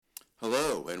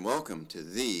Hello and welcome to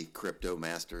the Crypto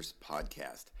Masters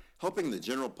podcast, helping the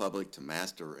general public to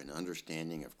master an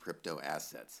understanding of crypto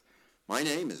assets. My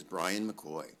name is Brian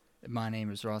McCoy. My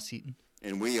name is Ross Eaton.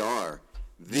 And we are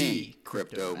the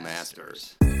Crypto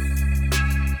Masters.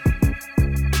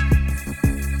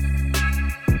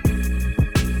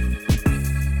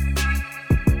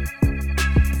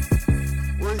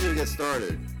 We're going to get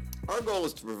started. Our goal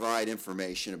is to provide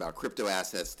information about crypto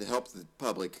assets to help the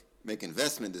public make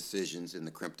investment decisions in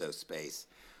the crypto space.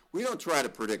 We don't try to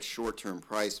predict short-term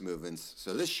price movements,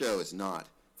 so this show is not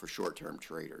for short-term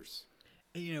traders.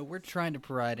 We're trying to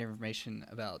provide information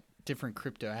about different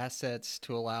crypto assets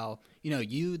to allow,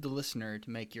 you, the listener, to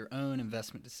make your own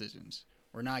investment decisions.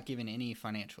 We're not giving any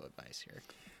financial advice here.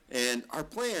 And our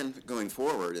plan going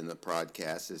forward in the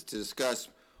podcast is to discuss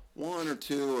one or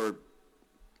two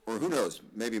or who knows,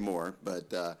 maybe more,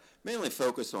 but mainly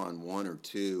focus on one or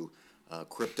two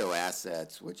crypto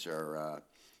assets, which are,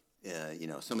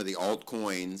 some of the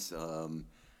altcoins,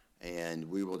 and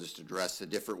we will just address a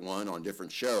different one on different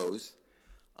shows.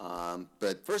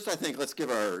 But first, I think let's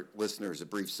give our listeners a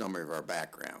brief summary of our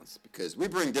backgrounds, because we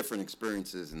bring different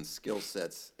experiences and skill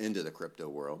sets into the crypto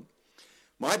world.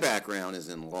 My background is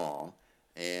in law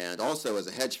and also as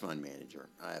a hedge fund manager.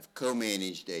 I have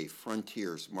co-managed a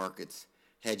Frontiers Markets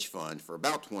hedge fund for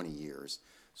about 20 years.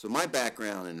 So my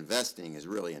background in investing is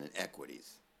really in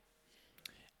equities.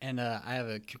 And I have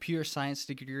a computer science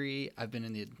degree. I've been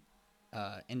in the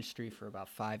industry for about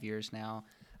 5 years now.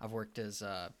 I've worked as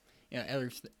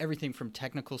everything from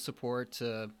technical support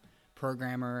to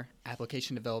programmer,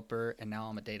 application developer, and now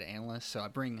I'm a data analyst. So I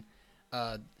bring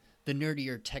the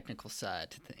nerdier technical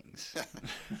side to things.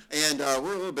 And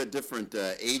we're a little bit different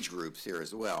age groups here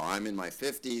as well. I'm in my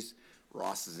 50s.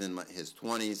 Ross is in his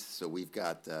 20s. So we've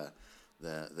got the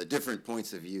different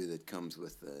points of view that comes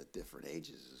with the different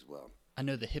ages as well. I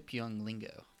know the hip young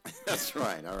lingo. That's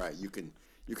right. All right. You can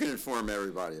inform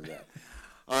everybody of that.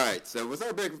 All right. So with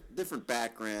our different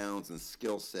backgrounds and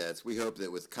skill sets, we hope that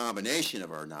with combination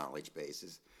of our knowledge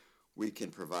bases, we can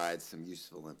provide some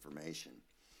useful information.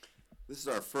 This is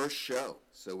our first show,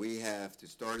 so we have to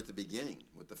start at the beginning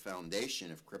with the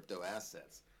foundation of crypto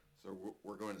assets. So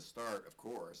we're going to start, of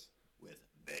course, with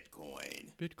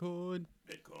Bitcoin. Bitcoin.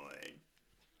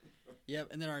 Yep,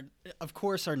 and then our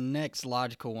next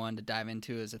logical one to dive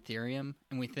into is Ethereum,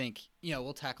 and we think,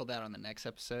 we'll tackle that on the next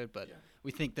episode, but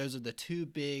we think those are the two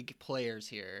big players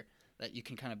here that you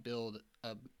can kind of build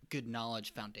a good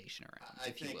knowledge foundation around, I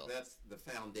think that's the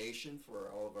foundation for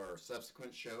all of our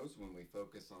subsequent shows when we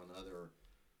focus on other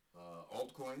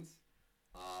altcoins.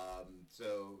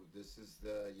 So this is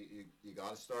you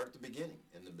got to start at the beginning,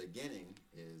 and the beginning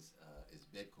is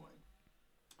Bitcoin.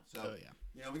 So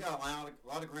we got a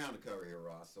lot of ground to cover here,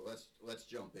 Ross. So let's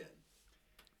jump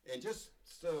in, and just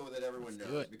so that everyone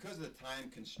knows, because of the time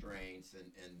constraints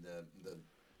and the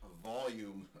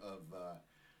volume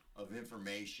of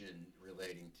information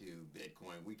relating to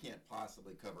Bitcoin, we can't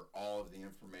possibly cover all of the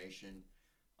information.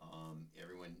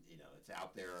 Everyone, it's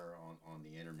out there on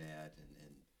the internet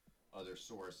and other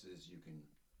sources. You can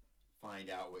find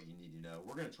out what you need to know.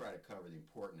 We're going to try to cover the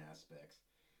important aspects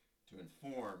to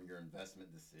inform your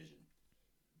investment decision.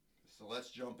 So let's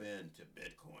jump into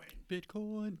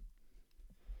Bitcoin.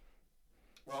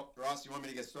 Well, Ross, you want me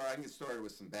to get started? I can get started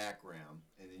with some background,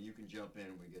 and then you can jump in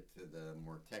when we get to the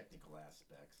more technical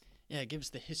aspects. Yeah, give us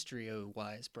the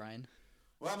history-wise, Brian.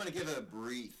 Well, I'm going to give a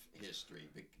brief history,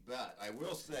 but I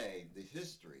will say the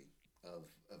history of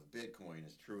Bitcoin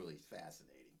is truly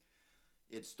fascinating.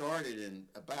 It started in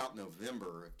about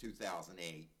November of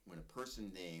 2008 when a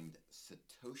person named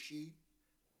Satoshi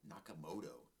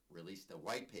Nakamoto released a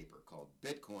white paper called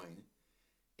Bitcoin,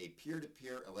 a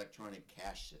peer-to-peer electronic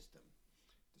cash system,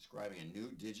 describing a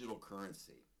new digital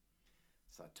currency.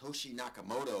 Satoshi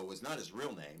Nakamoto was not his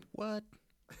real name. What?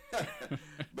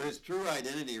 But his true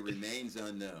identity remains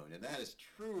unknown, and that is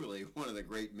truly one of the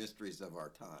great mysteries of our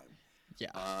time.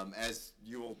 Yeah. As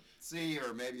you will see,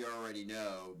 or maybe already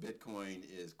know, Bitcoin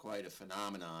is quite a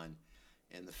phenomenon,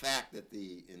 and the fact that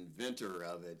the inventor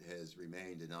of it has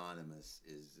remained anonymous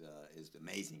is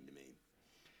amazing to me.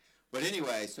 But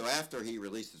anyway, so after he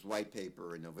released his white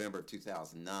paper in November of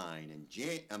 2009,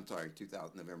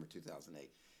 November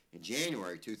 2008, in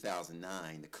January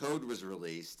 2009, the code was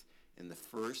released, and the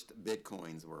first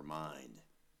Bitcoins were mined.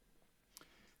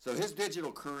 So his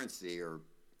digital currency, or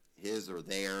his or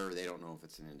their, they don't know if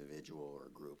it's an individual or a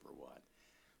group or what,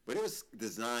 but it was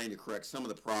designed to correct some of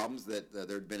the problems that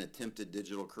there had been attempted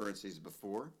digital currencies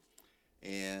before.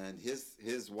 And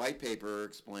his white paper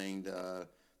explained the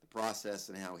process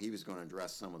and how he was going to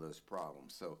address some of those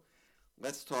problems. So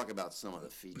let's talk about some of the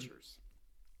features.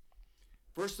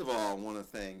 First of all, one of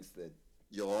the things that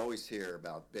you'll always hear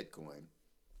about Bitcoin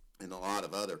and a lot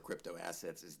of other crypto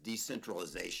assets is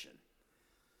decentralization.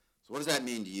 So what does that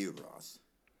mean to you, Ross?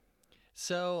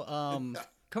 So,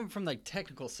 coming from like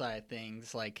technical side of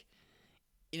things, like,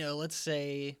 let's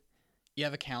say you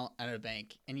have an account at a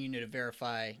bank and you need to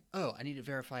verify, oh, I need to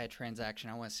verify a transaction.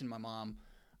 I want to send my mom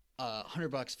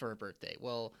 $100 for her birthday.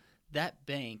 Well, that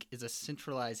bank is a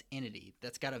centralized entity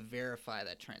that's got to verify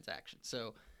that transaction.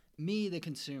 So, me, the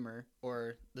consumer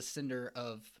or the sender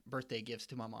of birthday gifts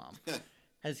to my mom,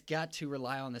 has got to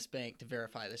rely on this bank to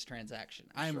verify this transaction.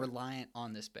 I am reliant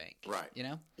on this bank. Right.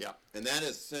 Yeah. And that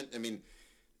is, I mean,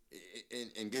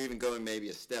 and even going maybe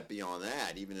a step beyond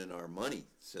that, even in our money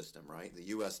system, right? The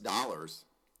U.S. dollars,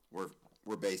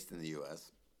 we're based in the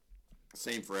U.S.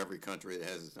 Same for every country that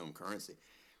has its own currency.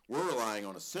 We're relying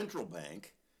on a central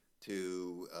bank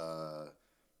to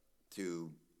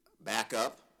back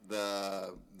up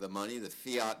the money, the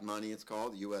fiat money it's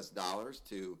called, the U.S. dollars.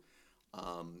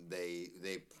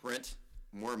 They print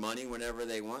more money whenever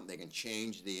they want. They can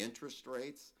change the interest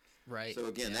rates. Right. So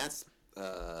again, that's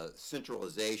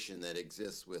centralization that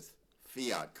exists with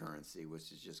fiat currency,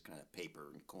 which is just kind of paper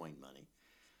and coin money.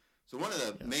 So one of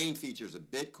the main features of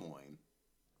Bitcoin,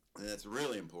 and that's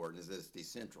really important, is that it's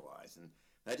decentralized. And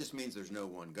that just means there's no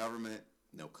one government,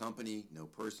 no company, no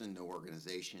person, no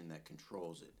organization that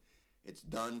controls it. It's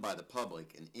done by the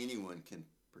public, and anyone can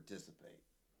participate.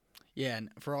 Yeah, and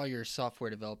for all your software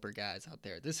developer guys out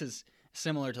there, this is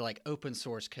similar to like open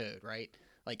source code, right?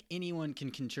 Like anyone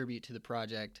can contribute to the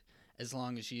project as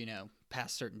long as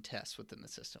pass certain tests within the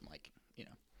system, And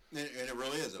it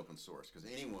really is open source because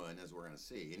anyone, as we're going to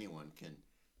see, anyone can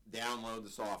download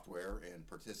the software and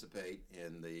participate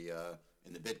in the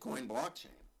Bitcoin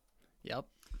blockchain. Yep.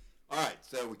 All right,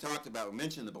 so we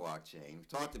mentioned the blockchain. We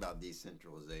talked about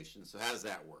decentralization. So how does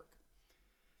that work?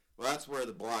 Well, that's where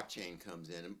the blockchain comes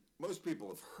in. And most people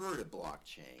have heard of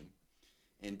blockchain,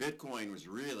 and Bitcoin was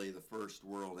really the first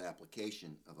world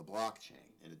application of a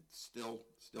blockchain, and it's still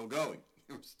going.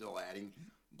 We're still adding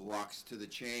blocks to the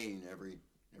chain every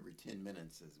 10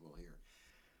 minutes, as we'll hear.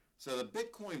 So the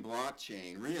Bitcoin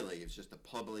blockchain really is just a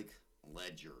public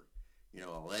ledger.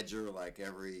 A ledger like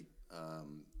every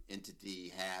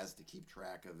entity has to keep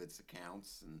track of its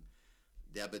accounts and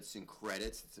debits and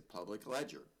credits. It's a public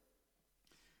ledger.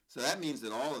 So that means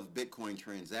that all of Bitcoin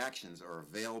transactions are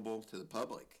available to the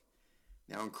public.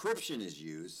 Now, encryption is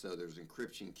used, so there's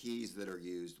encryption keys that are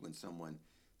used when someone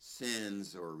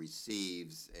sends or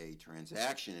receives a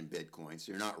transaction in Bitcoin.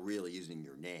 So you're not really using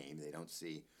your name. They don't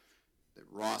see that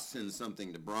Ross sends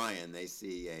something to Brian. They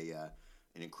see an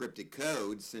encrypted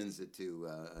code, sends it to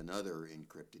another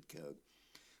encrypted code.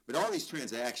 But all these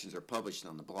transactions are published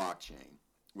on the blockchain,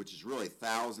 which is really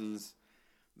thousands.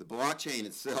 The blockchain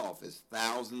itself is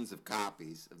thousands of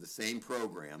copies of the same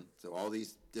program. So all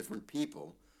these different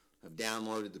people have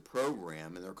downloaded the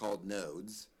program, and they're called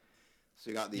nodes. So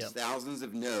you got these thousands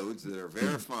of nodes that are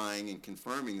verifying and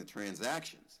confirming the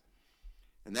transactions.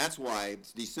 And that's why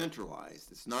it's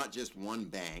decentralized. It's not just one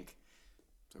bank.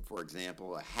 So, for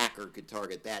example, a hacker could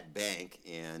target that bank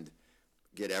and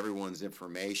get everyone's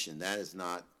information. That is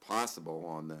not possible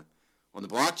on the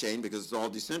blockchain because it's all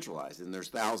decentralized, and there's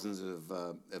thousands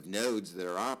of nodes that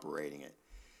are operating it.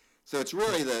 So it's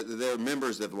really they're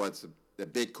members of what's the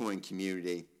Bitcoin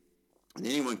community, and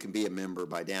anyone can be a member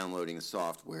by downloading the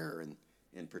software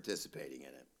and participating in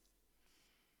it.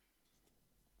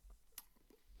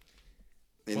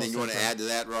 Anything you want to add to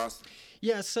that, Ross?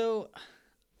 Yeah. So,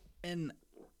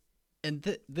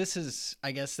 this is,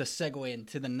 I guess, the segue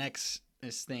into the next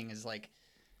thing is like,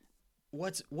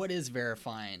 what is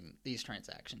verifying these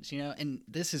transactions? And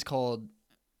this is called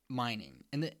mining,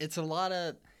 and it's a lot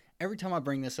of. Every time I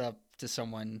bring this up to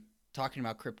someone talking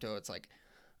about crypto, it's like,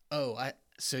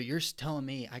 so you're telling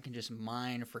me I can just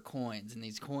mine for coins and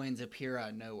these coins appear out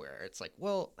of nowhere? It's like,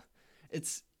 well,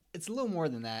 it's a little more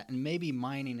than that, and maybe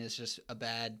mining is just a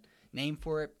bad name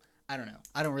for it. I don't know.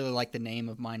 I don't really like the name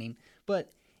of mining,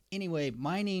 but anyway,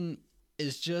 mining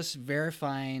is just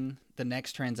verifying the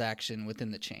next transaction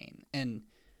within the chain. And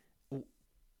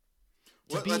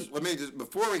let me just,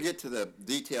 before we get to the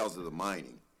details of the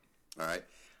mining, all right,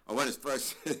 I want to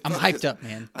first. I'm hyped up,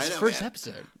 man. It's the first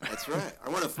episode. That's right. I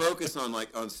want to focus on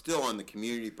the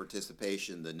community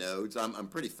participation, the nodes. I'm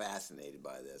pretty fascinated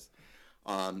by this.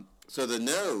 So the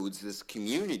nodes, this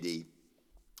community,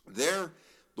 they're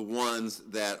the ones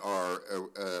that are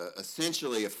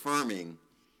essentially affirming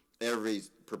every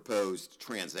proposed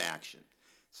transaction.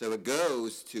 So it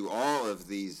goes to all of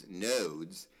these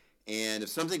nodes, and if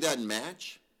something doesn't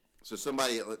match, so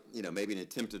somebody, maybe an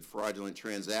attempted fraudulent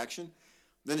transaction,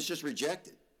 then it's just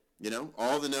rejected.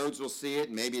 All the nodes will see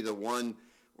it. Maybe the one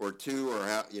or two, or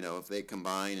if they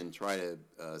combine and try to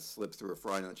slip through a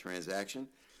fraudulent transaction,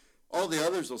 all the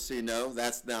others will see no.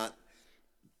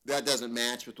 That doesn't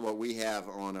match with what we have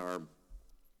on our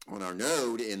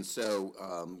node, and so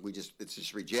it's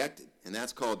just rejected, and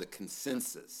that's called the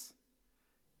consensus.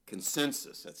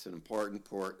 Consensus. That's an important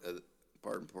part of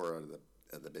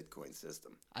the Bitcoin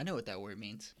system. I know what that word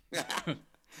means.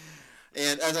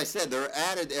 And as I said, they're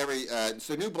added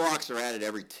so new blocks are added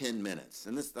every 10 minutes.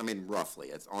 And this, roughly,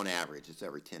 it's on average, it's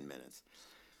every 10 minutes.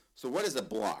 So what is a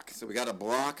block? So we got a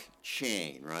block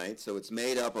chain, right? So it's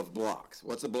made up of blocks.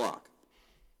 What's a block?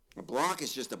 A block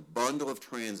is just a bundle of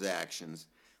transactions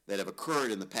that have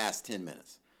occurred in the past 10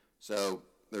 minutes. So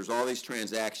there's all these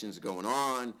transactions going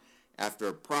on. After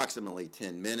approximately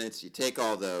 10 minutes, you take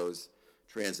all those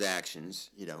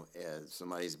transactions, as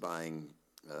somebody's buying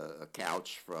a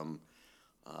couch from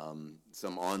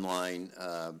some online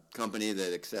company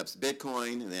that accepts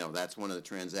Bitcoin, and that's one of the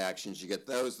transactions. You get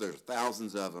those. There's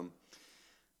thousands of them.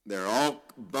 They're all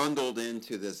bundled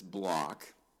into this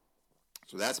block.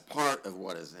 So that's part of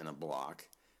what is in a block.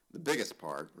 The biggest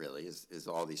part, really, is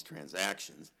all these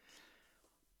transactions.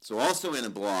 So also in a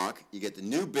block, you get the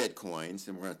new Bitcoins,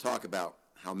 and we're going to talk about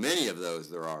how many of those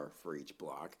there are for each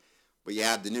block. But you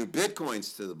add the new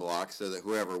Bitcoins to the block so that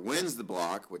whoever wins the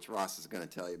block, which Ross is going to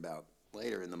tell you about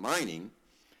later in the mining,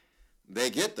 they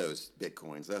get those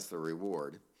Bitcoins. That's the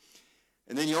reward.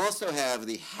 And then you also have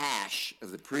the hash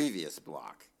of the previous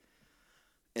block.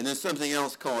 And then something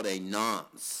else called a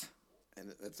nonce.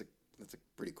 And that's a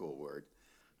pretty cool word.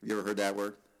 Have you ever heard that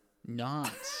word?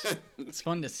 Nonce. It's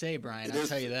fun to say, Brian. I'll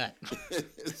tell you that.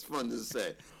 It's fun to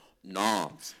say.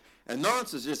 Nonce. And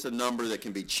nonce is just a number that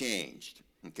can be changed,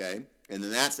 okay? And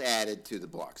then that's added to the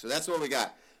block. So that's what we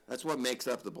got. That's what makes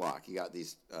up the block. You got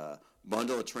these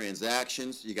bundle of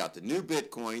transactions. You got the new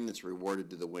Bitcoin that's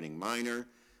rewarded to the winning miner,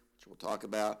 which we'll talk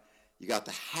about. You got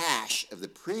the hash of the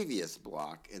previous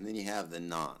block, and then you have the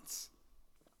nonce.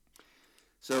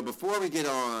 So before we get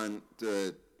on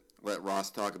to let Ross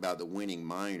talk about the winning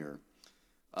miner,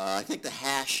 I think the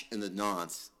hash and the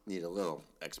nonce need a little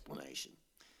explanation.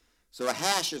 So a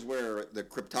hash is where the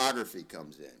cryptography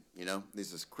comes in.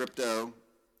 This is crypto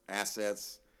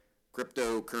assets,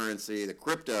 cryptocurrency. The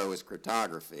crypto is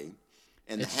cryptography.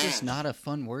 And it's just not a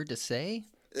fun word to say.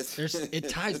 It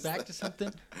ties back to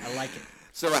something. I like it.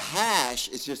 So a hash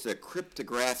is just a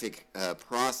cryptographic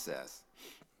process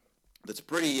that's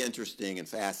pretty interesting and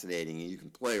fascinating, and you can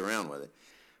play around with it.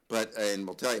 And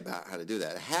we'll tell you about how to do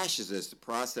that. A hash is just a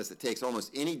process that takes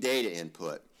almost any data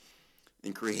input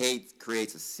and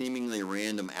creates a seemingly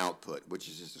random output, which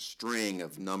is just a string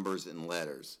of numbers and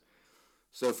letters.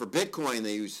 So for Bitcoin,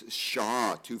 they use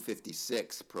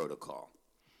SHA-256 protocol.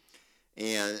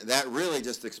 And that really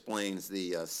just explains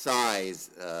the size,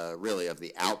 really, of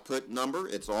the output number.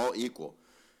 It's all equal.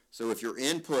 So if your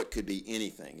input could be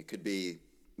anything, it could be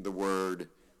the word,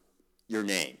 your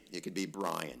name. It could be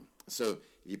Brian. So if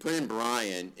you put in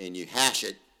Brian and you hash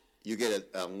it, you get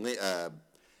a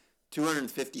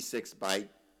 256 byte,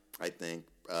 I think,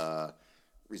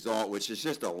 result, which is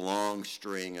just a long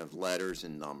string of letters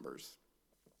and numbers.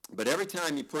 But every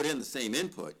time you put in the same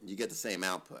input, you get the same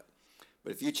output.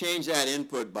 But if you change that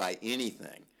input by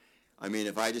anything,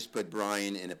 if I just put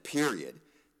Brian in a period,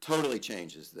 totally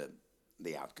changes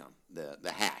the outcome,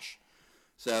 the hash.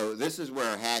 So this is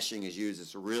where hashing is used.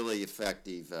 It's a really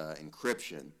effective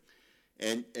encryption.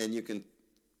 And you can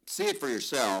see it for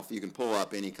yourself. You can pull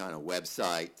up any kind of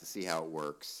website to see how it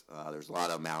works. There's a lot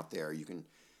of them out there. You can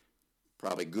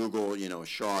probably Google,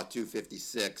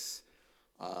 SHA-256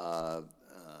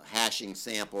 hashing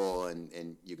sample,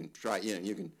 and you can try,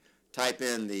 you can type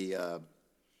in the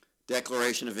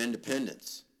Declaration of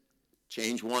Independence,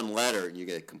 change one letter, and you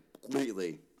get a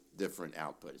completely different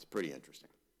output. It's pretty interesting.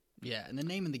 Yeah, and the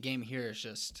name of the game here is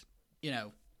just,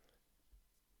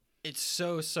 it's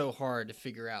so hard to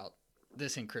figure out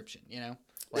this encryption,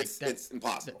 It's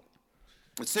impossible.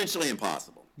 Essentially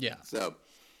impossible. Yeah. So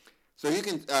you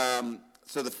can,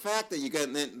 so the fact that you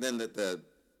get, then that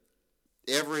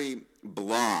every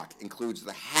block includes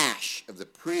the hash of the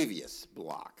previous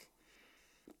block.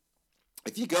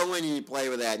 If you go in and you play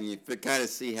with that and you kind of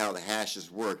see how the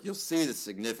hashes work, you'll see the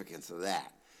significance of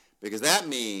that. Because that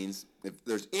means if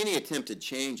there's any attempted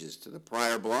changes to the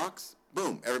prior blocks,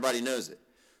 boom, everybody knows it.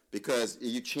 Because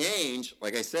you change,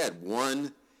 like I said,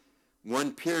 one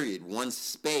period, one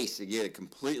space, you get a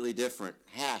completely different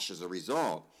hash as a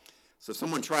result. So if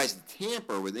someone tries to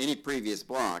tamper with any previous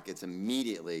block, it's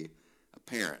immediately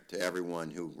apparent to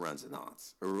everyone who runs a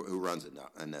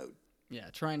node. Yeah,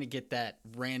 trying to get that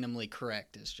randomly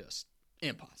correct is just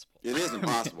impossible. It is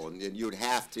impossible, and you would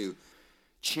have to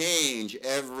change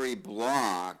every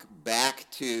block back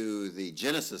to the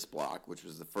Genesis block, which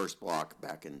was the first block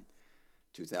back in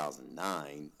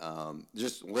 2009.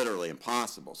 Just literally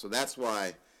impossible. So that's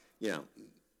why,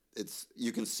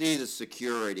 you can see the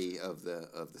security of the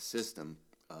system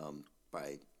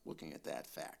by looking at that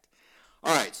fact.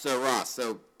 All right, so Ross,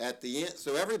 so at the end,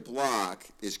 so every block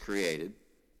is created.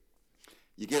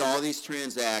 You get all these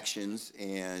transactions,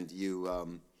 and you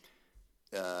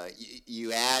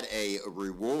add a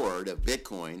reward of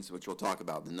bitcoins, which we'll talk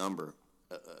about the number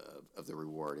of the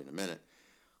reward in a minute.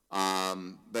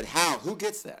 But who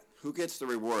gets that? Who gets the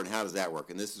reward, and how does that work?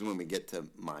 And this is when we get to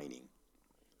mining.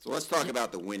 So let's talk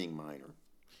about the winning miner.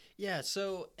 Yeah,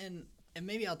 so, and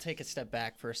maybe I'll take a step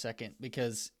back for a second,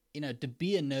 because, to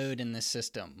be a node in this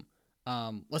system,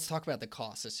 let's talk about the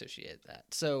costs associated with that.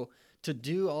 So to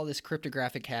do all this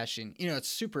cryptographic hashing, it's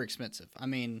super expensive. I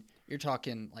mean, you're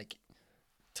talking like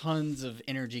tons of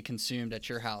energy consumed at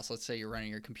your house. Let's say you're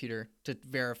running your computer to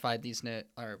verify these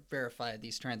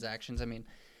transactions. I mean,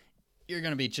 you're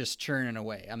going to be just churning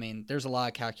away. I mean, there's a lot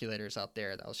of calculators out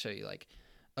there that'll show you like,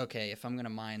 okay, if I'm going to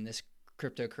mine this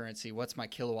cryptocurrency, what's my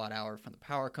kilowatt hour from the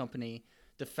power company,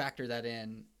 to factor that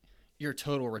in your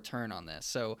total return on this.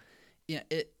 So yeah,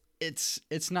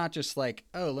 it's not just like,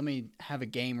 oh, let me have a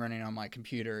game running on my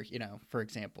computer, for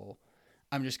example,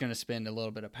 I'm just going to spend a little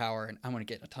bit of power and I'm going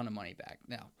to get a ton of money back.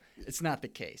 No, it's not the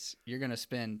case. You're going to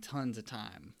spend tons of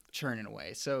time churning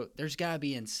away. So there's got to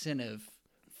be incentive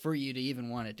for you to even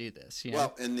want to do this.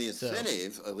 Well, and the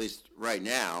incentive, at least right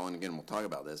now, and again, we'll talk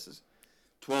about this, is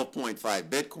 12.5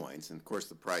 Bitcoins. And of course,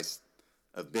 the price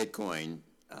of Bitcoin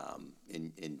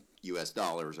in US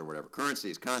dollars or whatever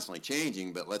currency is constantly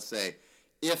changing. But let's say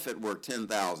if it were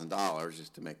 $10,000,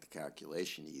 just to make the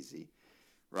calculation easy,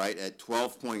 right, at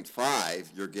 12.5,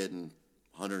 you're getting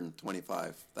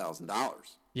 $125,000.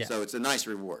 Yeah. So it's a nice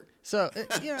reward. So,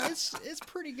 it's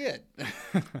pretty good.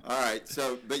 All right.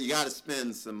 So, but you got to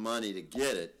spend some money to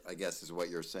get it, I guess is what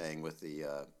you're saying with the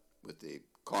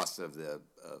cost of the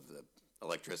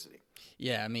electricity.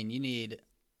 Yeah. I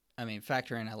mean,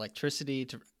 factor in electricity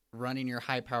to running your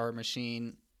high-powered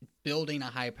machine, building a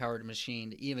high-powered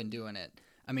machine, to even doing it.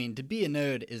 I mean, to be a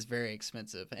node is very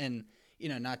expensive. And,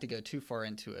 not to go too far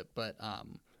into it, but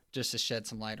just to shed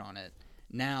some light on it.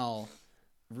 Now,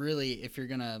 really, if you're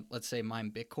going to, let's say,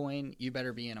 mine Bitcoin, you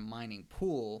better be in a mining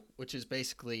pool, which is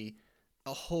basically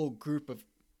a whole group of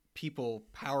people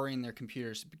powering their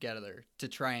computers together to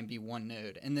try and be one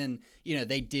node. And then,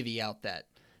 they divvy out that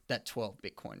 12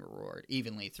 Bitcoin reward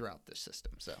evenly throughout the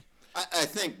system. So I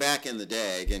think back in the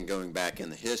day, again, going back in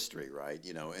the history, right,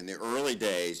 in the early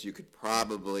days, you could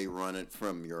probably run it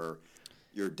from your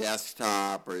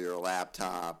desktop or your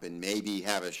laptop and maybe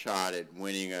have a shot at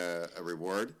winning a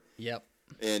reward. Yep.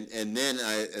 And then,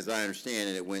 as I understand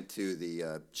it, it went to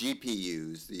the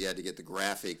GPUs. You had to get the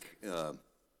graphic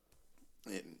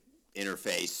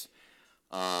interface,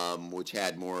 which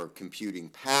had more computing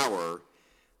power,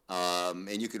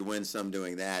 and you could win some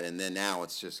doing that. And then now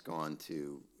it's just gone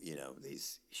to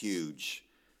these huge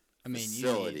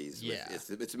facilities.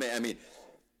 It's I mean,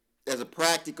 as a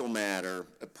practical matter,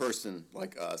 a person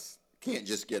like us can't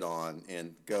just get on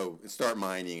and go and start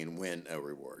mining and win a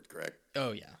reward, correct?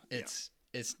 Oh yeah, it's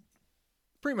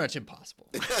pretty much impossible.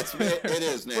 It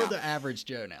is now for the average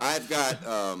Joe. Now I've got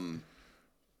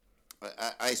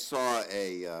I saw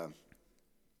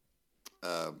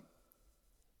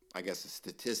I guess a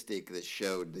statistic that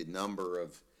showed the number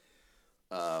of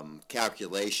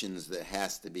calculations that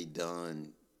has to be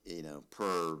done,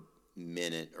 per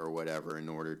minute or whatever in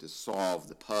order to solve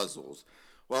the puzzles.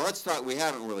 Well, let's talk. We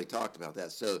haven't really talked about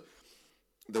that. So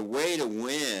the way to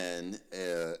win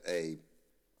a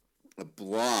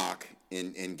block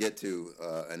and get to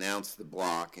announce the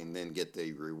block and then get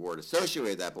the reward associated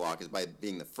with that block is by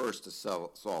being the first to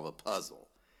solve a puzzle.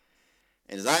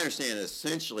 And as I understand it,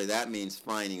 essentially that means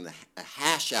finding a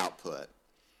hash output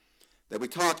that we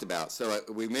talked about. So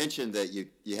we mentioned that you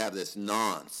have this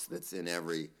nonce that's in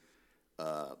every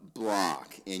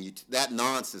block, and that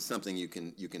nonce is something you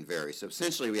can vary. So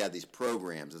essentially we have these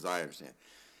programs, as I understand.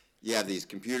 You have these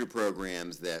computer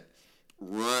programs that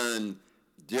run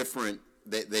different,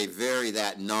 they vary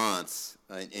that nonce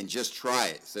and just try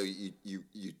it. So you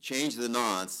change the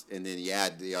nonce and then you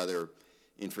add the other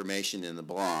information in the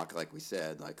block, like we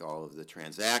said, like all of the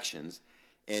transactions,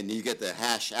 and you get the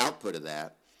hash output of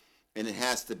that, and it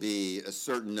has to be a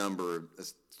certain number,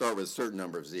 start with a certain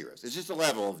number of zeros. It's just a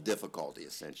level of difficulty,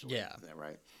 essentially. Yeah. Is that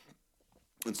right?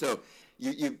 And so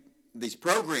these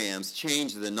programs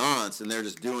change the nonce, and they're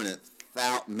just doing it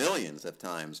millions of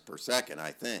times per second, I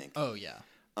think. Oh, yeah.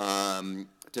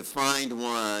 to find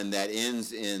one that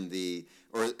ends in the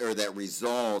or that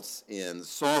results in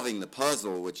solving the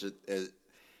puzzle, which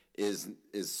is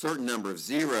certain number of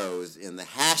zeros in the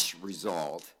hash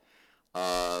result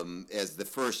as the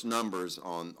first numbers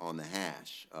on the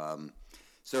hash.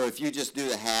 So if you just do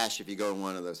the hash, if you go to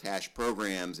one of those hash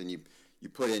programs and you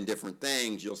put in different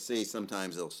things, you'll see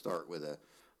sometimes it'll start with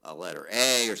a letter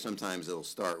A, or sometimes it'll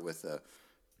start with a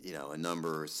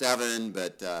number 7,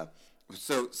 but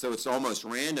so it's almost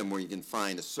random where you can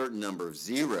find a certain number of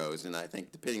zeros, and I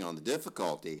think depending on the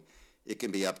difficulty, it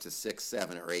can be up to 6,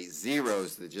 7, or 8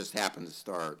 zeros that just happen to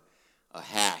start a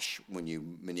hash when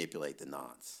you manipulate the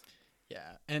nonce.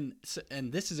 Yeah, and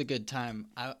this is a good time,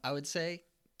 I would say,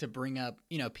 to bring up,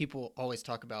 people always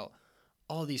talk about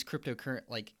all these cryptocurrency,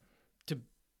 like, to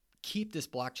keep this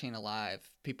blockchain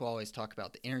alive, people always talk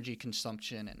about the energy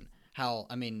consumption and how,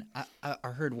 I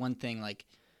heard one thing, like,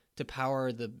 to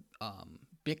power the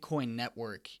Bitcoin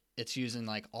network, it's using,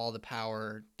 like, all the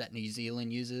power that New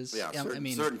Zealand uses. Yeah,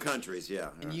 certain countries, yeah.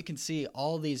 And you can see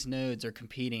all these nodes are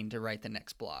competing to write the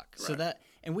next block. Right. So that,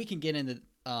 and we can get into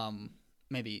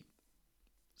maybe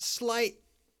slight,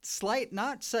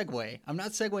 not segue. I'm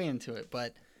not segueing into it,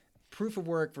 but proof of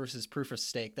work versus proof of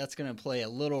stake, that's going to play a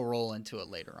little role into it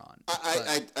later on.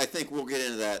 I think we'll get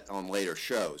into that on later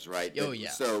shows, right? Oh,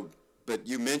 yeah. But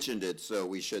you mentioned it, so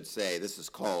we should say this is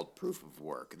called proof of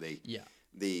work.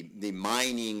 The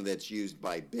mining that's used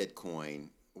by Bitcoin,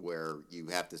 where you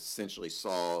have to essentially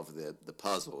solve the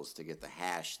puzzles to get the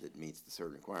hash that meets the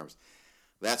certain requirements,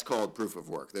 that's called proof of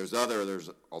work. There's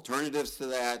alternatives to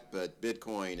that, but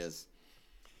Bitcoin is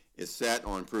set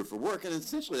on proof of work, and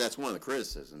essentially that's one of the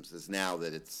criticisms is now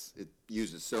that it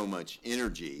uses so much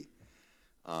energy,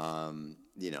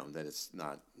 that it's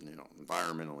not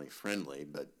environmentally friendly,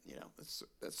 but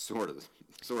that's sort of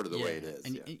the way it is.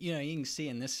 And you can see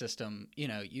in this system,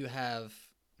 you have,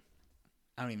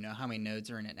 I don't even know how many nodes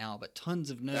are in it now, but tons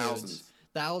of nodes.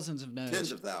 Thousands of nodes.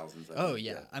 Tens of thousands.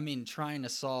 Trying to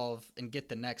solve and get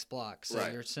the next block. So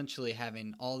Right. you're essentially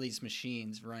having all these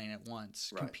machines running at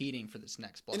once, Right. competing for this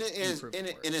next block. And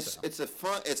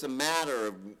it's a matter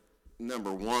of,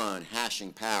 number one,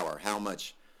 hashing power. How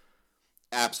much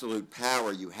absolute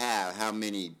power you have. How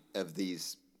many of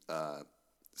these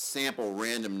sample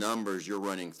random numbers you're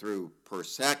running through per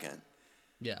second.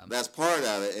 Yeah. That's part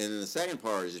of it. And then the second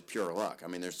part is just pure luck.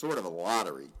 There's sort of a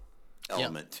lottery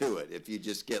element to it. If you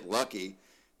just get lucky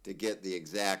to get the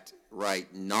exact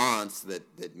right nonce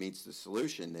that meets the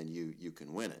solution, then you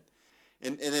can win it.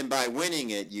 And then by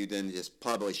winning it, you then just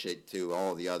publish it to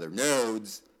all the other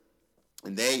nodes,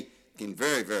 and they can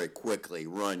very, very quickly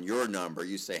run your number.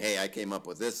 You say, hey, I came up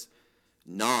with this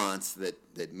nonce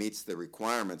that meets the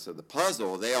requirements of the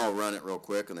puzzle. They all run it real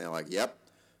quick, and they're like, yep,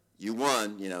 you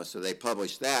won. So they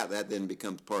publish that. That then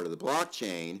becomes part of the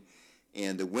blockchain,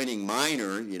 and the winning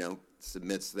miner,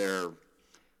 submits their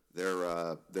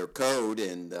code,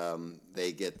 and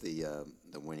they get the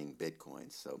winning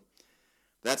Bitcoin. So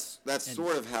that's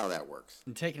sort of how that works.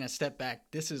 And taking a step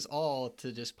back, this is all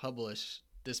to just publish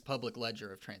this public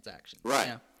ledger of transactions.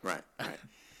 Right.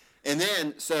 And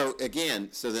then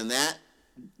then that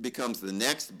becomes the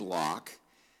next block,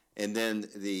 and then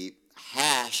the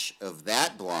hash of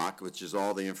that block, which is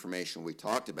all the information we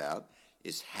talked about,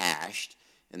 is hashed.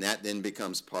 And that then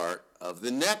becomes part of the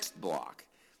next block.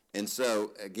 And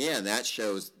so, again, that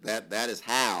shows that is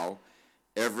how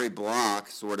every block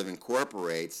sort of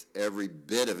incorporates every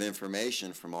bit of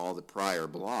information from all the prior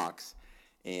blocks.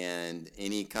 And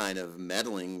any kind of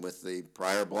meddling with the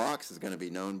prior blocks is going to be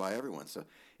known by everyone. So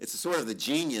it's sort of the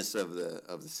genius of the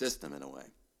system in a way.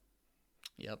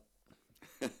 Yep.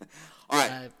 All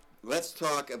right, let's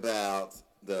talk about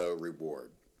the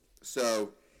reward.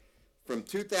 So from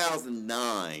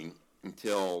 2009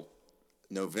 until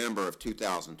November of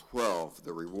 2012,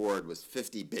 the reward was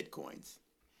 50 Bitcoins.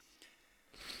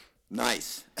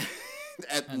 Nice.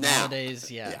 Nowadays,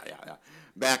 yeah.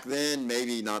 Back then,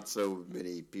 maybe not so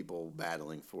many people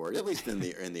battling for it, at least in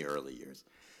the early years.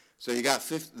 So you got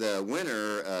the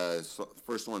winner,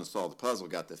 first one to solve the puzzle,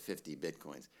 got the 50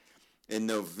 Bitcoins. In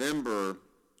November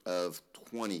of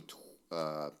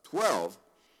 2012,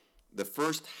 the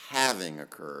first halving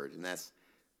occurred, and that's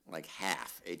like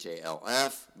half,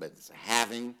 H-A-L-F, but it's a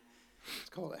halving. It's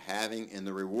called a halving, and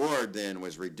the reward then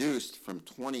was reduced from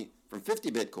 50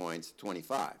 Bitcoins to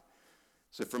 25.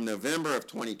 So from November of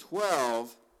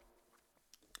 2012,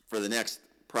 for the next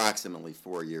approximately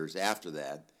 4 years after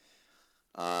that,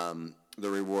 the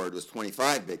reward was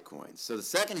 25 Bitcoins. So the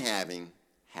second halving,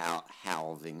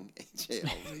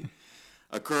 H-A-L-V,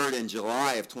 occurred in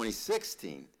July of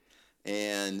 2016.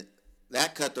 And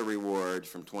that cut the reward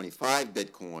from 25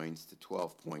 Bitcoins to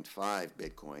 12.5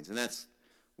 Bitcoins, and that's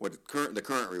what the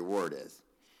current reward is.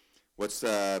 What's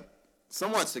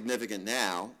somewhat significant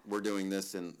now, we're doing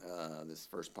this in this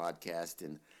first podcast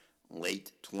in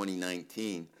late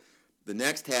 2019. The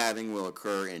next halving will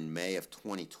occur in May of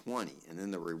 2020, and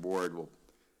then the reward will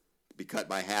be cut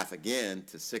by half again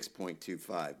to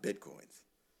 6.25 Bitcoins.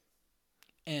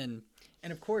 And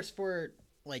of course, for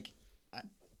like,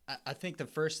 I think the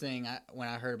first thing when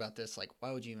I heard about this, like,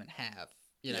 why would you even have,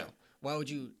 you know, why would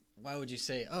you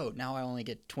say, oh, now I only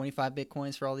get 25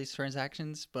 Bitcoins for all these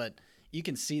transactions? But you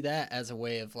can see that as a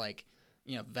way of, like,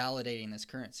 you know, validating this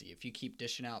currency. If you keep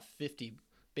dishing out 50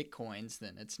 Bitcoins,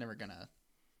 then it's never going to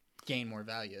gain more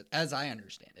value, as I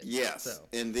understand it. Yes. So.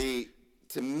 And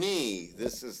to me,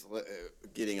 this is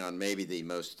getting on maybe the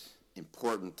most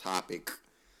important topic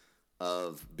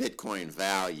of Bitcoin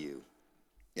value,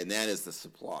 and that is the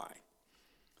supply.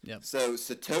 Yep. So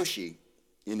Satoshi,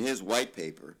 in his white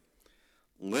paper,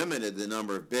 limited the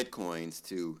number of Bitcoins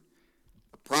to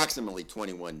approximately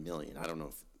 21 million. I don't know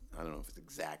if it's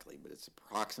exactly, but it's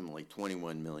approximately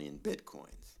 21 million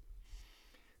Bitcoins.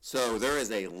 So there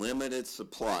is a limited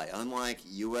supply, unlike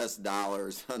U.S.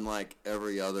 dollars, unlike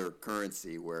every other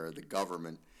currency where the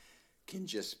government can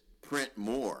just print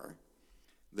more.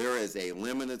 There is a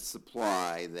limited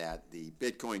supply that the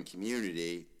Bitcoin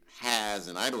community has,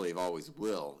 and I believe always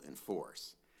will,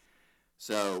 enforce.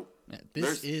 So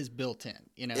this is built in.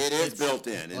 You know, it is built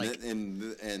in, like,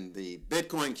 and the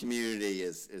Bitcoin community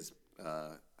is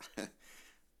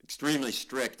extremely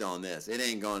strict on this. You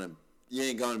ain't going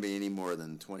to be any more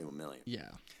than 21 million. Yeah.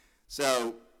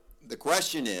 So the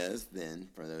question is then,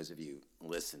 for those of you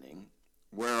listening,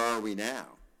 where are we now?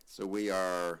 So we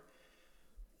are,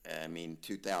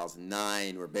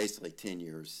 2009, we're basically 10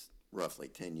 years, roughly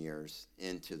 10 years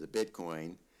into the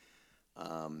Bitcoin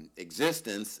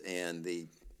existence and the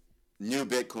new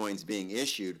Bitcoins being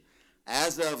issued.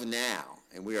 As of now,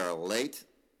 and we are late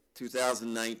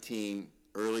 2019,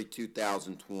 early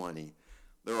 2020,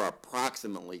 there are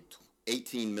approximately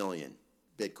 18 million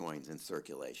Bitcoins in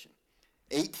circulation.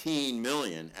 18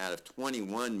 million out of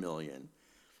 21 million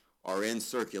are in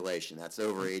circulation. That's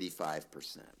over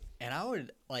 85%. And I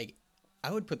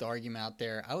would put the argument out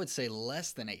there. I would say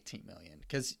less than 18 million.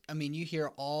 Because, I mean, you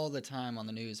hear all the time on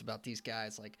the news about these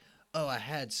guys like, oh, I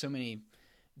had so many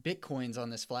Bitcoins on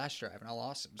this flash drive and I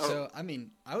lost them. So, I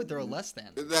mean, I would throw less than.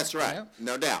 That's right. You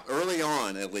know? No doubt. Early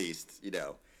on, at least,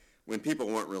 when people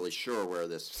weren't really sure where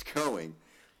this was going,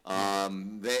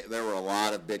 there were a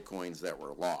lot of Bitcoins that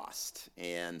were lost.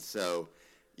 And so,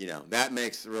 that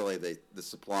makes really the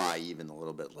supply even a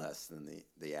little bit less than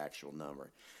the actual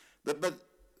number. But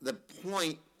the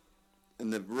point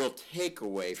and the real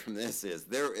takeaway from this is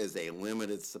there is a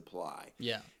limited supply.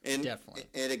 Yeah, definitely.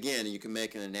 And again, you can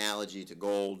make an analogy to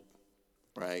gold,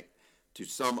 right? To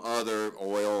some other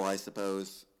oil, I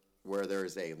suppose, where there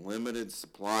is a limited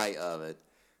supply of it.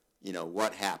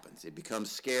 What happens? It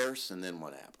becomes scarce, and then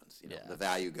what happens? The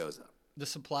value goes up. The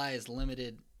supply is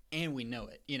limited, and we know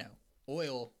it.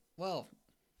 Oil, well...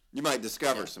 You might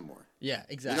discover some more. Yeah,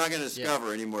 exactly. You're not going to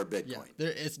discover any more Bitcoin. Yeah,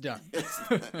 it's done.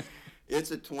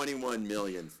 It's a 21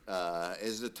 million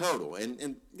is the total.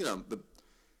 And the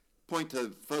point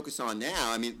to focus on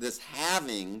now, this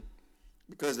halving,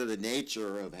 because of the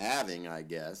nature of halving, I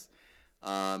guess,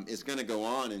 is going to go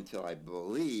on until, I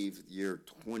believe, year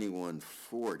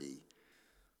 2140.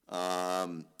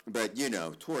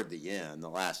 But, toward the end, the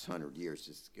last 100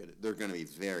 years, there are going to be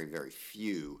very, very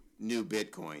few new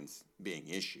Bitcoins being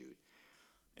issued.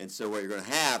 And so what you're going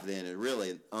to have then, and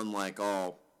really, unlike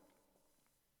all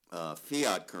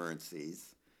fiat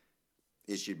currencies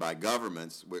issued by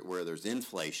governments where there's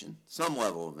inflation, some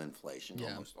level of inflation,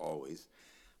 almost always,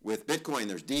 with Bitcoin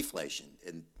there's deflation.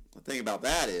 And the thing about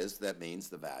that means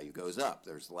the value goes up.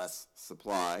 There's less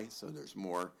supply, so there's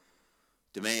more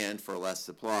demand for less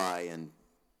supply, and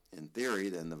in theory,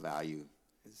 then the value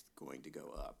is going to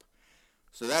go up.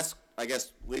 So that's, I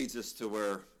guess, leads us to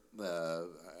where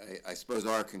I suppose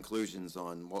our conclusions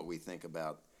on what we think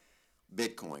about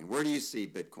Bitcoin. Where do you see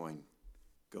Bitcoin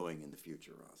going in the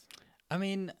future, Ross?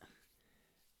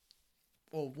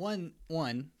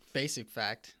 One basic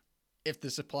fact, if the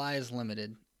supply is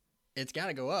limited, it's got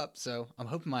to go up. So I'm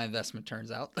hoping my investment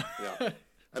turns out. Yeah.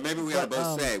 And maybe we ought to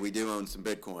both say we do own some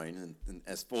Bitcoin, and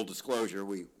as full disclosure,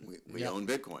 we own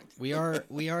Bitcoin. We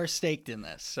are staked in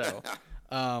this. So,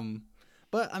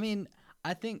 but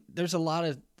I think there's a lot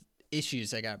of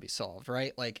issues that got to be solved,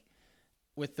 right? Like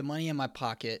with the money in my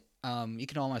pocket, you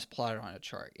can almost plot it on a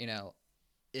chart.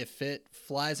 If it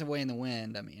flies away in the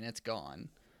wind, it's gone.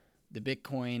 the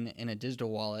Bitcoin in a digital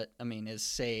wallet, I mean, is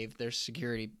saved. There's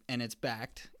security and it's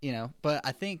backed, But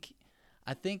I think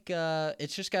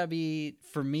it's just got to be,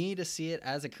 for me to see it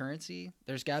as a currency,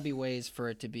 there's got to be ways for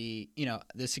it to be,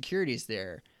 the security is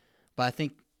there, but I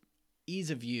think ease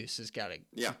of use has got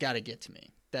to get to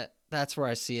me. That's where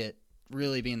I see it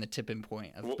really being the tipping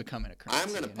point of becoming a currency. I'm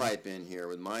going to pipe in here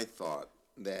with my thought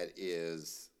that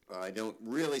is, I don't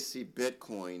really see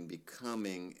Bitcoin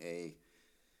becoming a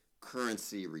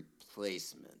currency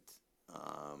replacement.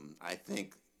 I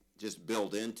think just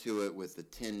build into it with the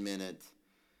 10-minute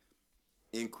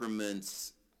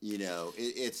increments. It'll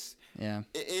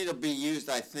be used.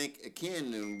 I think it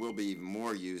can and will be even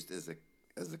more used as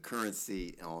a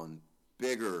currency on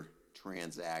bigger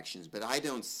transactions. But I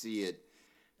don't see it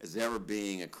as ever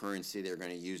being a currency they're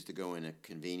going to use to go in a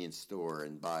convenience store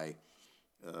and buy,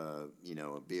 a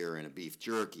beer and a beef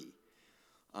jerky.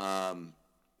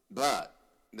 But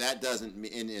that doesn't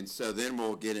mean, and so then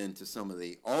we'll get into some of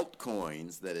the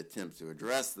altcoins that attempt to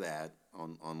address that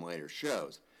on later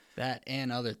shows. That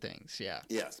and other things, yeah.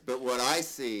 Yes, but what I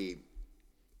see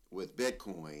with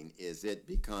Bitcoin is it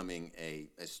becoming a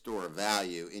store of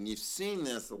value, and you've seen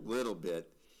this a little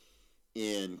bit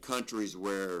in countries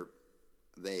where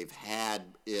they've had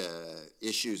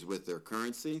issues with their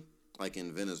currency, like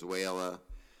in Venezuela,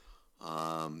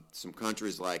 some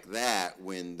countries like that,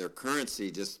 when their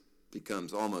currency just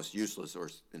becomes almost useless or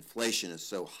inflation is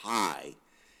so high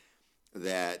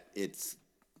that it's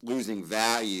losing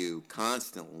value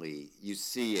constantly. You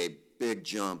see a big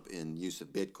jump in use of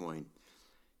Bitcoin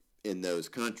in those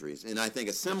countries. And I think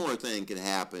a similar thing can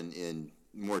happen in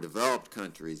more developed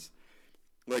countries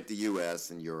like the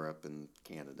U.S. and Europe and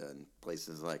Canada and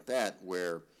places like that,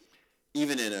 where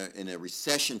even in a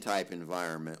recession-type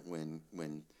environment, when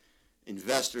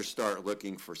investors start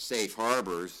looking for safe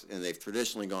harbors, and they've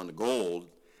traditionally gone to gold,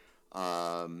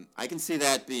 I can see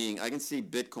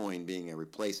Bitcoin being a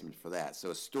replacement for that.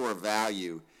 So a store of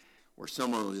value where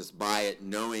someone will just buy it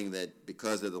knowing that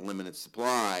because of the limited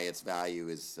supply, its value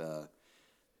is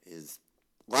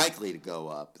likely to go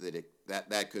up,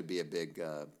 that could be a big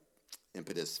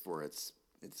impetus for its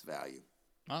value.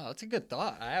 Oh, that's a good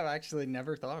thought. I have actually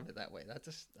never thought of it that way.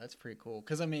 That's pretty cool.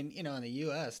 Because, I mean, in the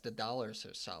U.S., the dollar's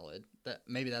so solid that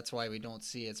maybe that's why we don't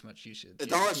see as much usage. The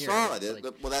dollar's solid.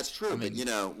 Well, that's true. But,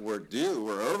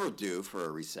 we're overdue for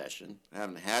a recession. I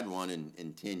haven't had one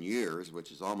in 10 years,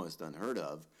 which is almost unheard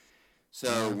of.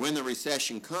 So when the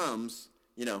recession comes,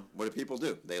 what do people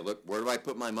do? They look, where do I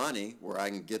put my money where I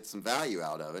can get some value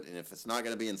out of it? And if it's not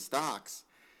going to be in stocks,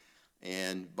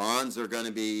 and bonds are going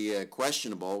to be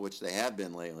questionable, which they have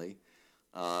been lately,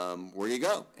 where you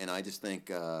go? And I just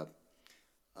think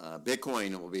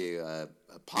Bitcoin will be a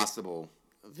possible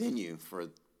venue for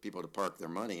people to park their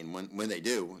money. And when they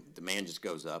do, demand just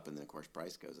goes up, and then, of course,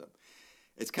 price goes up.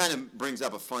 It kind of brings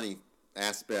up a funny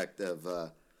aspect of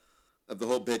the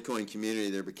whole Bitcoin community.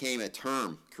 There became a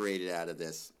term created out of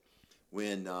this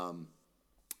when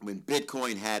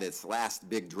Bitcoin had its last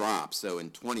big drop. So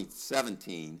in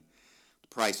 2017,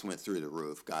 price went through the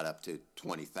roof, got up to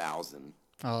 20,000.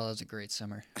 Oh, that was a great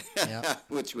summer. Yeah,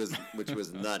 which was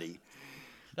nutty.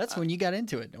 That's when you got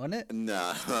into it, wasn't it?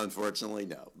 No, unfortunately,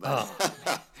 no. But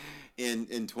in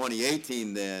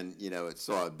 2018, then it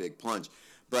saw a big plunge.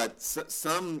 But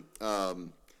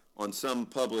on some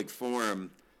public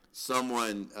forum,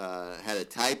 someone had a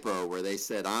typo where they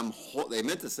said they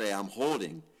meant to say I'm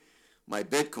holding my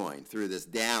Bitcoin through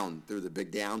the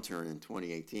big downturn in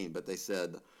 2018, but they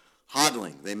said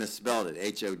hodling. They misspelled it,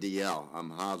 HODL.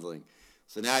 I'm hodling.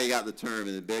 So now you got the term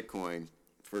in the Bitcoin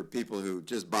for people who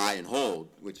just buy and hold,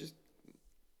 which is,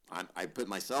 I put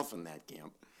myself in that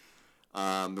camp.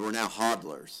 But we're now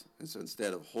hodlers. And so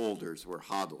instead of holders, we're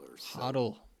hodlers.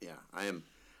 Hodl. So, yeah, I am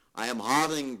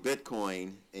hodling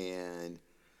Bitcoin, and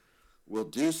will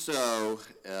do so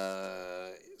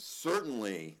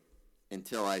certainly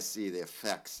until I see the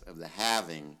effects of the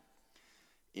halving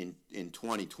in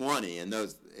 2020, and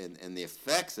the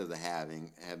effects of the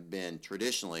halving have been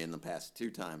traditionally in the past two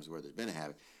times where there's been a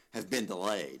halving have been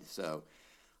delayed. So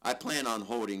I plan on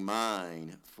holding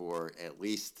mine for at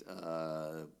least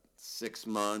 6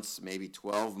 months, maybe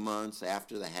 12 months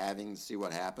after the halving to see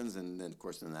what happens, and then of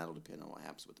course that'll depend on what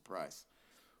happens with the price.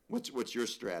 What's your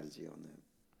strategy on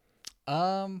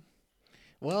that?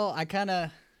 Well,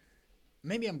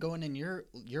 maybe I'm going in your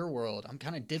world. I'm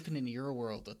kind of dipping into your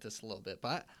world with this a little bit,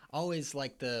 but I always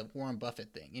like the Warren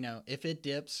Buffett thing. if it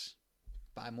dips,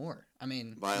 buy more. I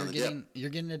mean, you're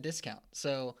getting a discount.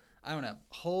 So I don't know,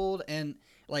 hold, and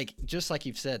just like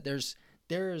you've said, there's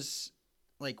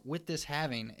with this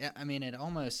halving, I mean, it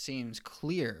almost seems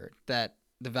clear that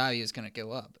the value is going to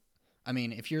go up. I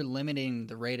mean, if you're limiting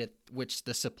the rate at which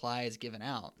the supply is given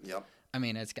out, Yep. I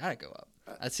mean, it's got to go up.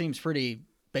 That seems pretty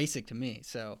basic to me.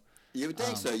 So You would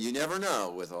think so. You never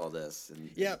know with all this.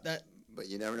 But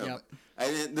you never know.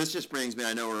 Yep. This just brings me,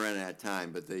 I know we're running out of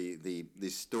time, but the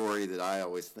story that I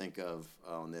always think of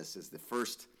on this is the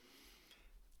first,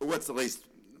 what's the least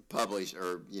published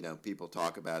or, people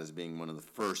talk about as being one of the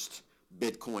first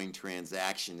Bitcoin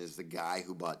transaction is the guy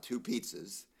who bought 2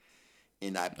 pizzas.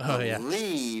 And I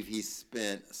believe he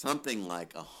spent something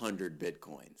like 100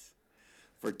 Bitcoins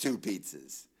for 2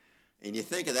 pizzas. And you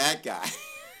think of that guy.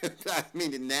 I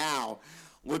mean, now,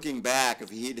 looking back,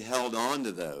 if he'd held on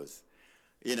to those,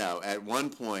 at one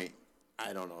point,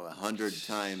 I don't know, 100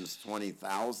 times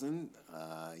 20,000.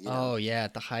 Oh yeah,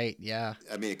 at the height, yeah.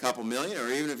 I mean, a couple million, or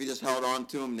even if you just held on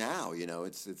to them now,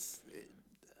 it's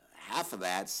half of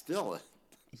that still a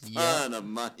ton of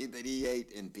money that he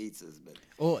ate in pizzas.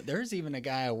 But there's even a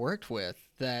guy I worked with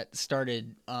that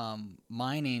started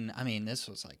mining. I mean, this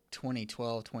was like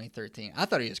 2012, 2013. I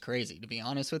thought he was crazy, to be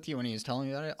honest with you, when he was telling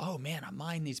me about it. Oh man, I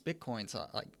mine these Bitcoins.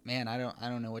 Like, man, I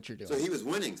don't know what you're doing. So he was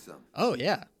winning some. Oh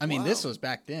yeah, I mean, this was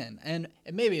back then, and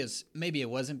maybe it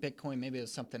wasn't Bitcoin, maybe it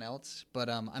was something else. But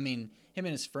I mean, him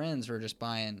and his friends were just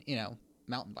buying,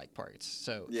 mountain bike parts.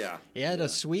 So yeah, he had a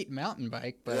sweet mountain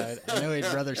bike, but I know he'd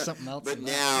rather something else. But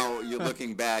now you're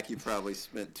looking back, you probably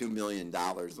spent $2 million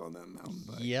on that mountain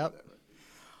bike. Yep.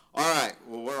 All right.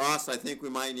 Well, Ross, I think we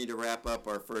might need to wrap up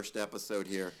our first episode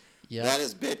here. Yep. That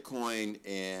is Bitcoin,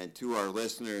 and to our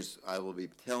listeners, I will be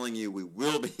telling you we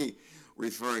will be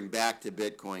referring back to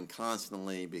Bitcoin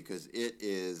constantly because it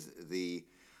is the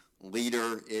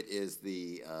leader. It is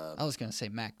the I was going to say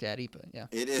Mac Daddy, but yeah.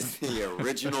 It is the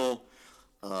original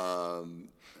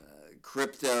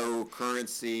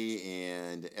cryptocurrency,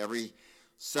 and every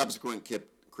subsequent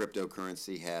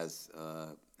cryptocurrency has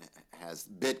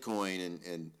Bitcoin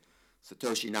and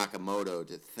Satoshi Nakamoto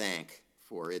to thank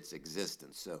for its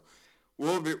existence. So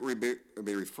we'll be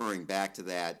referring back to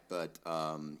that, but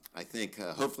I think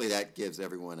hopefully that gives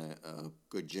everyone a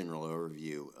good general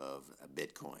overview of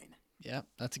Bitcoin. Yep,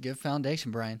 that's a good foundation,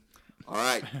 Brian. All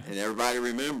right, and everybody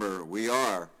remember, we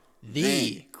are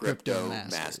the Crypto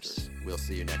Masters. We'll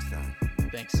see you next time.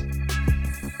 Thanks.